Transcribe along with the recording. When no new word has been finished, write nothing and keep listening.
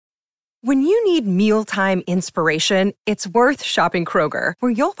When you need mealtime inspiration, it's worth shopping Kroger,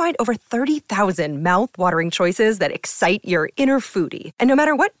 where you'll find over 30,000 mouth-watering choices that excite your inner foodie. And no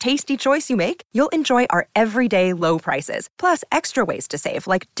matter what tasty choice you make, you'll enjoy our everyday low prices, plus extra ways to save,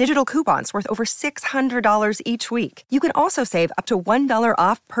 like digital coupons worth over $600 each week. You can also save up to $1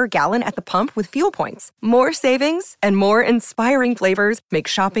 off per gallon at the pump with fuel points. More savings and more inspiring flavors make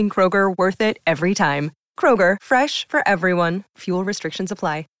shopping Kroger worth it every time. Kroger, fresh for everyone. Fuel restrictions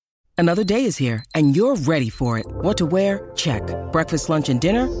apply. Another day is here, and you're ready for it. What to wear? Check. Breakfast, lunch, and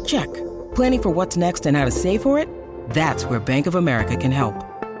dinner? Check. Planning for what's next and how to save for it? That's where Bank of America can help.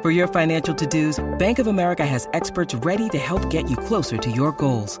 For your financial to-dos, Bank of America has experts ready to help get you closer to your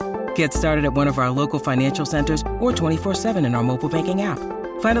goals. Get started at one of our local financial centers or 24/7 in our mobile banking app.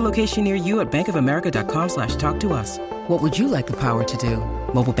 Find a location near you at bankofamerica.com/talktous. What would you like the power to do?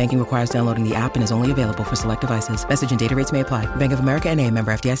 Mobile banking requires downloading the app and is only available for select devices. Message and data rates may apply. Bank of America N.A.,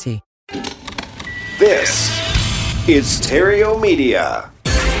 member FDIC. This is Stereo Media.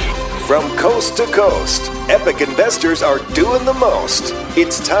 From coast to coast, epic investors are doing the most.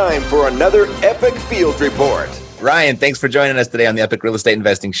 It's time for another Epic Field Report. Ryan, thanks for joining us today on the Epic Real Estate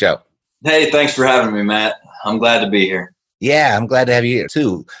Investing Show. Hey, thanks for having me, Matt. I'm glad to be here. Yeah, I'm glad to have you here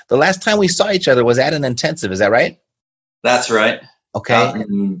too. The last time we saw each other was at an intensive. Is that right? That's right. Okay. Out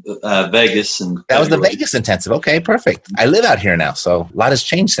in Vegas. That was the Vegas intensive. Okay, perfect. I live out here now, so a lot has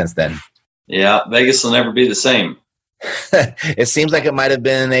changed since then. Yeah, Vegas will never be the same. It seems like it might have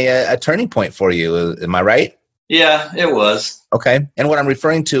been a turning point for you. Am I right? Yeah, it was. Okay. And what I'm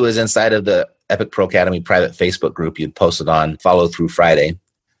referring to is inside of the Epic Pro Academy private Facebook group you'd posted on Follow Through Friday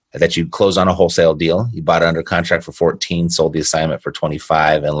that you closed on a wholesale deal. You bought it under contract for 14, sold the assignment for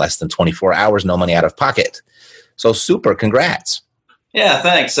 25 in less than 24 hours, no money out of pocket. So super. Congrats. Yeah,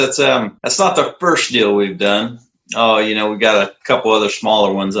 thanks. That's not the first deal we've done. Oh, we got a couple other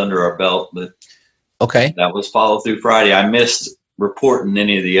smaller ones under our belt, but okay, that was Follow Through Friday. I missed reporting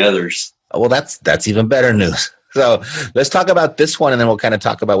any of the others. Well, that's even better news. So let's talk about this one, and then we'll kind of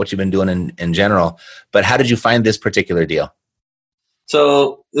talk about what you've been doing in general. But how did you find this particular deal?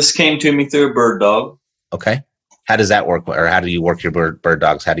 So this came to me through a bird dog. Okay. How does that work? Or how do you work your bird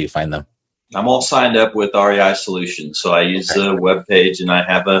dogs? How do you find them? I'm all signed up with REI Solutions. So I use the web page, and I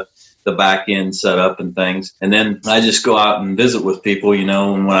have the back end set up and things. And then I just go out and visit with people,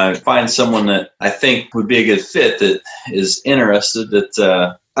 and when I find someone that I think would be a good fit that is interested,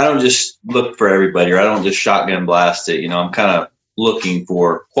 that I don't just look for everybody, or I don't just shotgun blast it. I'm kind of looking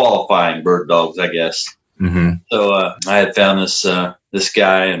for qualifying bird dogs, I guess. Mm-hmm. So I had found this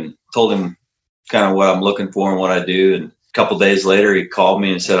guy and told him kind of what I'm looking for and what I do. And a couple of days later, he called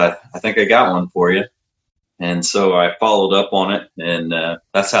me and said, I think I got one for you. And so I followed up on it, and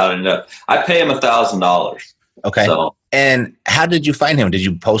that's how it ended up. I pay him $1,000. Okay. So, and how did you find him? Did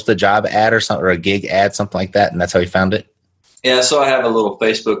you post a job ad or something, or a gig ad, something like that, and that's how you found it? Yeah, so I have a little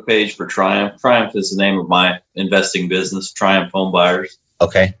Facebook page for Triumph. Triumph is the name of my investing business, Triumph Home Buyers.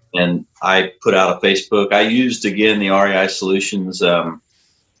 Okay. And I put out a Facebook. I used, again, the REI Solutions, kind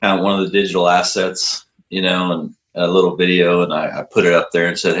of one of the digital assets, and a little video, and I put it up there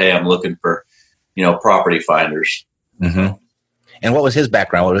and said, hey, I'm looking for property finders. Mm-hmm. And what was his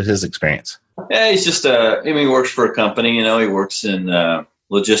background? What was his experience? Yeah, he's just he works for a company, he works in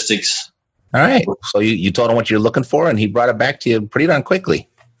logistics. All right. So you told him what you're looking for, and he brought it back to you pretty darn quickly.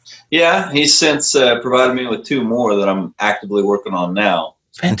 Yeah, he's since provided me with 2 more that I'm actively working on now.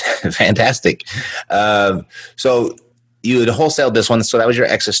 Fantastic. So you had wholesaled this one. So that was your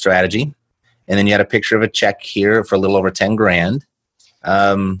exit strategy. And then you had a picture of a check here for a little over $10,000.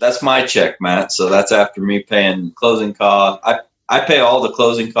 That's my check, Matt. So that's after me paying closing costs. I pay all the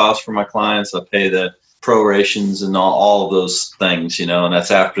closing costs for my clients. I pay the prorations and all of those things, and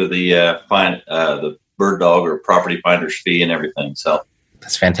that's after the bird dog or property finder's fee and everything. So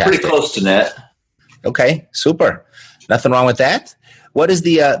that's fantastic. Pretty close to net. Okay, super. Nothing wrong with that. What is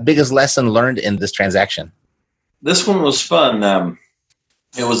the biggest lesson learned in this transaction? This one was fun.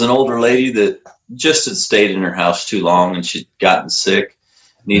 It was an older lady that just had stayed in her house too long, and she'd gotten sick,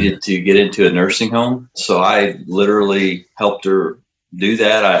 needed to get into a nursing home. So I literally helped her do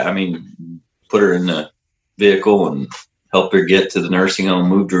that. I put her in the vehicle and helped her get to the nursing home,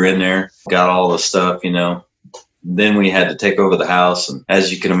 moved her in there, got all the stuff, Then we had to take over the house. And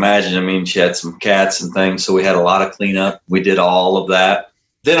as you can imagine, she had some cats and things. So we had a lot of cleanup. We did all of that.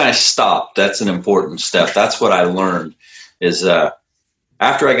 Then I stopped. That's an important step. That's what I learned is,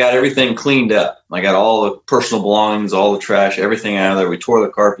 after I got everything cleaned up, I got all the personal belongings, all the trash, everything out of there. We tore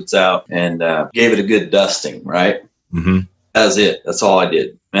the carpets out and gave it a good dusting, right? Mm-hmm. That's it. That's all I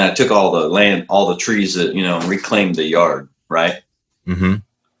did. And I took all the land, all the trees that, reclaimed the yard, right? Mm-hmm.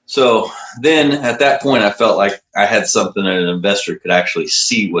 So then at that point, I felt like I had something that an investor could actually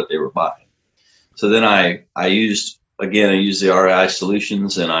see what they were buying. So then I used the REI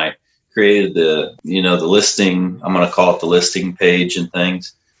solutions, and I created the listing. I'm going to call it the listing page and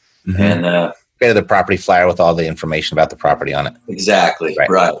things. Mm-hmm. And created the property flyer with all the information about the property on it. Exactly.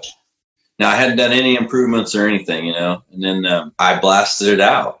 Right. Now I hadn't done any improvements or anything, and then I blasted it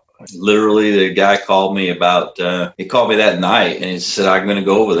out. Literally, the guy called me he called me that night, and he said, I'm going to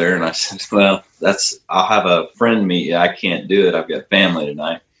go over there. And I said, well, I'll have a friend meet you. I can't do it. I've got family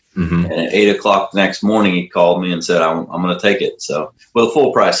tonight. Mm-hmm. And at 8:00 the next morning, he called me and said, I'm going to take it. So with a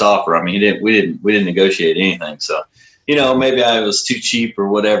full price offer, I mean, we didn't negotiate anything. So, maybe I was too cheap or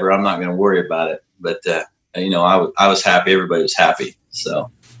whatever. I'm not going to worry about it. But, I was happy. Everybody was happy. So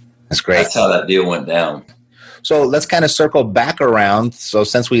that's great. That's how that deal went down. So let's kind of circle back around. So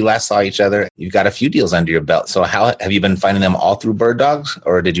since we last saw each other, you've got a few deals under your belt. So how have you been finding them all through Bird Dogs,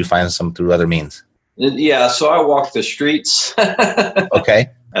 or did you find some through other means? Yeah, so I walk the streets.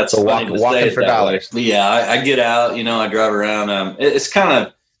 Okay. That's so walking for dollars. Yeah, I get out, I drive around. It's kind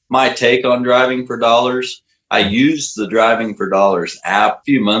of my take on driving for dollars. I used the Driving for Dollars app a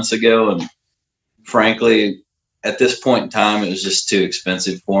few months ago, and frankly, at this point in time, it was just too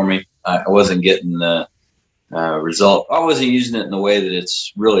expensive for me. I wasn't getting the result. I wasn't using it in the way that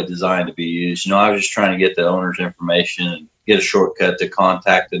it's really designed to be used. I was just trying to get the owner's information and get a shortcut to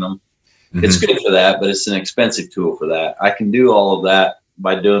contacting them. Mm-hmm. It's good for that, but it's an expensive tool for that. I can do all of that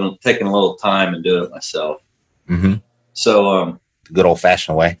by taking a little time and doing it myself. Mm-hmm. So, the good old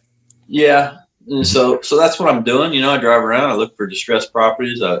fashioned way. Yeah. Mm-hmm. So that's what I'm doing. I drive around, I look for distressed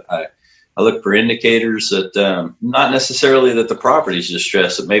properties. I look for indicators that, not necessarily that the property is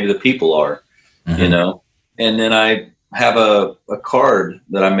distressed, but maybe the people are, mm-hmm. And then I have a card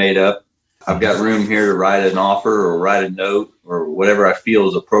that I made up. I've got room here to write an offer or write a note or whatever I feel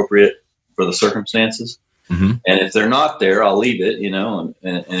is appropriate for the circumstances. Mm-hmm. And if they're not there, I'll leave it, and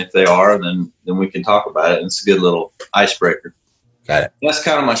if they are, then we can talk about it. And it's a good little icebreaker. Got it. That's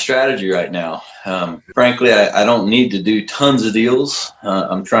kind of my strategy right now. Frankly, I don't need to do tons of deals.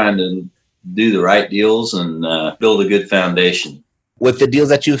 I'm trying to do the right deals and build a good foundation. With the deals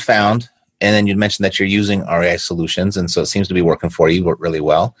that you found, and then you mentioned that you're using REI solutions, and so it seems to be working for you really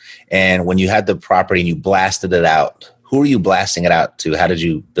well. And when you had the property and you blasted it out, who are you blasting it out to? How did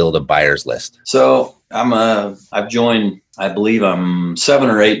you build a buyer's list? So I've joined, I believe 7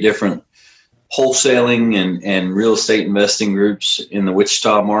 or 8 different wholesaling and real estate investing groups in the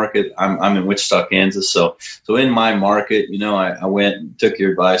Wichita market. I'm in Wichita, Kansas. So in my market, I went and took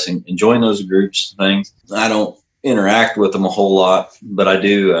your advice and joined those groups and things. I don't interact with them a whole lot, but I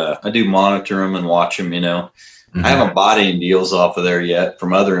do monitor them and watch them, Mm-hmm. I haven't bought any deals off of there yet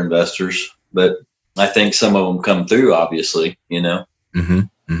from other investors, but I think some of them come through, obviously, Mm-hmm.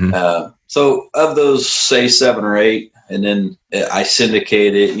 Mm-hmm. So of those, say 7 or 8, and then I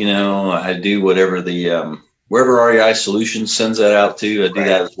syndicate it, I do whatever wherever REI Solutions sends that out to, I do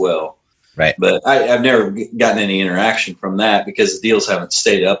that as well. Right. But I've never gotten any interaction from that because the deals haven't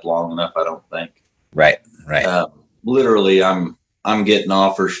stayed up long enough, I don't think. Right. Literally, I'm getting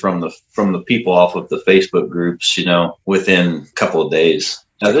offers from the people off of the Facebook groups, within a couple of days.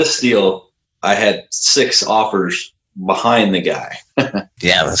 Now this deal, I had 6 offers behind the guy.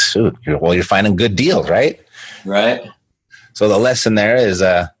 Yeah, that's true. You're finding good deals, right? Right. So the lesson there is,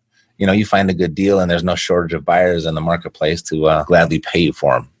 you find a good deal and there's no shortage of buyers in the marketplace to gladly pay you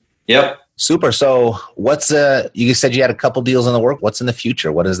for them. Yep. Super. So you said you had a couple deals in the work. What's in the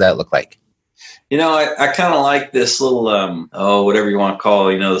future? What does that look like? I kind of like this little, whatever you want to call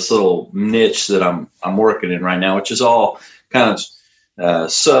it, this little niche that I'm working in right now, which is all kind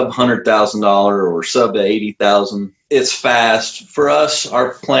of sub $100,000 or sub to $80,000. It's fast for us.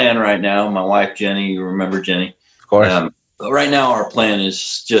 Our plan right now, my wife, Jenny, you remember Jenny? Of course. Right now, our plan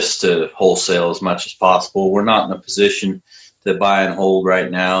is just to wholesale as much as possible. We're not in a position to buy and hold right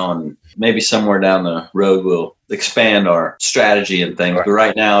now, and maybe somewhere down the road we'll expand our strategy and things. Sure. But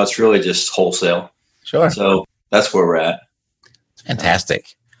right now, it's really just wholesale. Sure. So that's where we're at.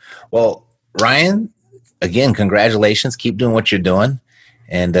 Fantastic. Well, Ryan, again, congratulations. Keep doing what you're doing.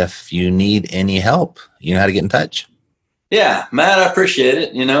 And if you need any help, you know how to get in touch. Yeah, Matt, I appreciate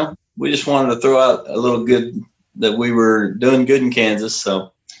it. We just wanted to throw out a little good that we were doing good in Kansas.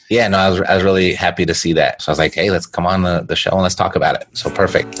 So yeah, no, I was really happy to see that. So I was like, hey, let's come on the show and let's talk about it. So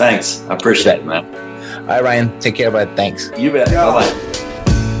perfect. Thanks. I appreciate it, man. All right, Ryan, take care, bud. Thanks. You bet. Bye-bye.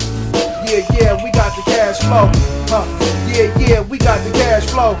 Yeah, we got the cash flow. Yeah, we got the cash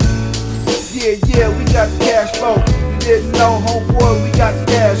flow. Yeah, we got the cash flow. You didn't know, homeboy, we got the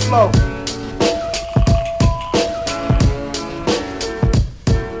cash flow.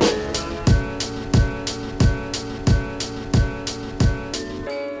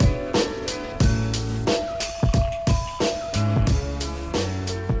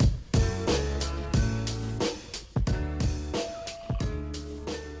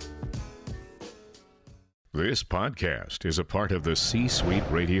 This podcast is a part of the C-Suite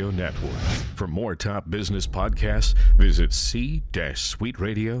Radio Network. For more top business podcasts, visit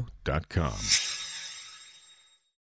c-suiteradio.com.